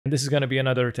This is going to be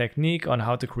another technique on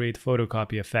how to create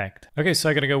photocopy effect. Okay, so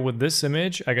I'm going to go with this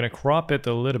image. I'm going to crop it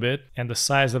a little bit, and the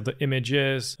size of the image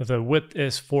is, the width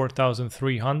is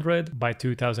 4300 by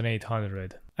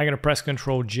 2800. I'm going to press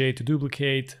Ctrl J to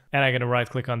duplicate, and I'm going to right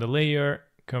click on the layer,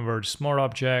 convert smart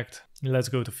object. Let's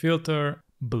go to filter,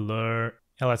 blur,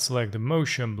 and let's select the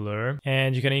motion blur,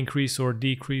 and you can increase or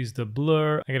decrease the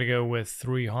blur. I'm going to go with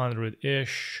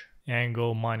 300-ish.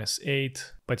 Angle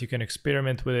 -8, but you can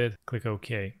experiment with it. Click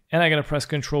OK. And I'm gonna press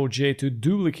Ctrl J to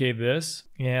duplicate this,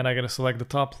 and I'm gonna select the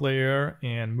top layer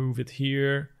and move it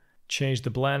here. Change the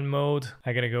blend mode.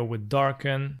 I'm gonna go with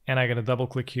darken, and I'm gonna double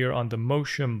click here on the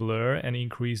motion blur and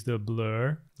increase the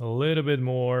blur a little bit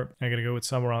more. I'm gonna go with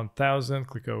somewhere around 1000.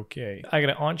 Click OK. I'm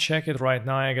gonna uncheck it right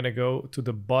now. I'm gonna go to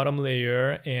the bottom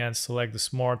layer and select the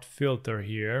smart filter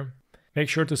here. Make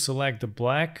sure to select the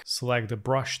black, select the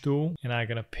brush tool, and I'm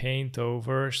gonna paint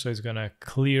over, so it's gonna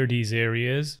clear these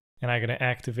areas. And I'm gonna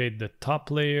activate the top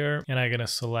layer, and I'm gonna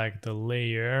select the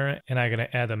layer, and I'm gonna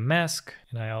add a mask,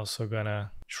 and I'm also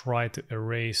gonna try to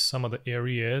erase some of the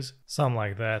areas, something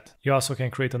like that. You also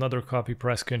can create another copy,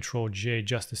 press Ctrl J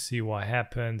just to see what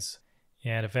happens,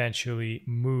 and eventually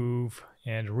move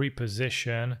and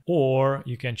reposition, or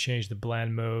you can change the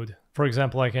blend mode. For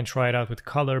example, I can try it out with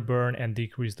color burn and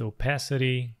decrease the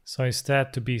opacity. So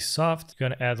instead, to be soft, you're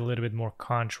gonna add a little bit more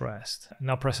contrast.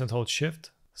 Now press and hold Shift,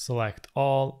 select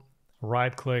all,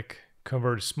 right click,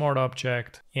 convert smart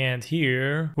object, and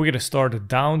here we're gonna start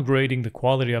downgrading the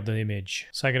quality of the image.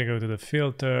 So I'm gonna go to the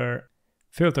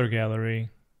filter gallery.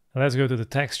 Let's go to the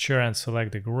texture and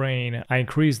select the grain. I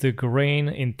increase the grain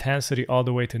intensity all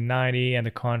the way to 90 and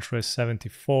the contrast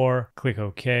 74. Click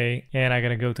OK. And I'm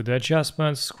going to go to the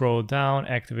adjustments, scroll down,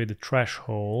 activate the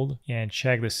threshold, and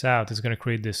check this out. It's going to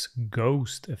create this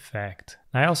ghost effect.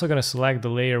 I'm also going to select the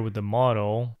layer with the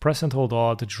model, press and hold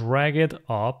Alt to drag it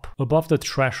up above the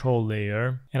threshold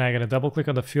layer. And I'm going to double click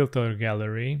on the filter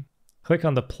gallery, click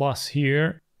on the plus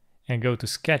here, and go to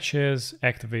sketches,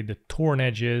 activate the torn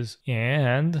edges,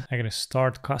 and I'm gonna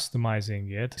start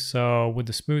customizing it. So with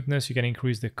the smoothness, you can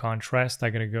increase the contrast.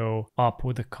 I'm gonna go up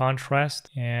with the contrast,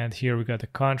 and here we got the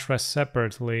contrast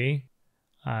separately.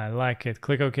 I like it.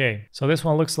 Click OK. So this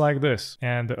one looks like this,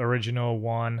 and the original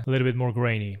one a little bit more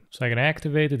grainy. So I'm gonna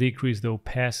activate it, decrease the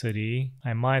opacity.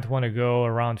 I might want to go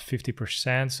around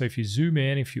 50%. So if you zoom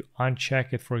in, if you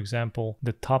uncheck it, for example,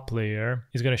 the top layer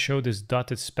is gonna show this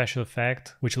dotted special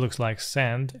effect, which looks like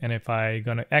sand. And if I'm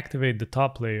gonna activate the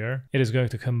top layer, it is going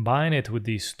to combine it with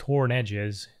these torn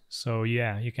edges. So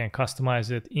yeah, you can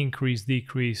customize it, increase,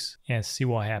 decrease, and see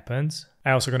what happens.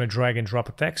 I'm also gonna drag and drop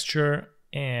a texture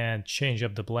and change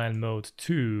up the blend mode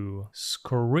to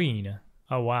screen.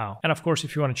 Oh wow. And of course,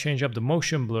 if you want to change up the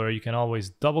motion blur, you can always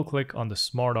double click on the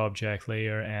smart object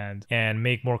layer and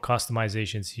make more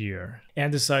customizations here.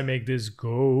 And this is how I make this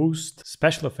ghost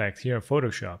special effect here in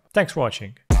Photoshop. Thanks for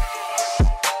watching.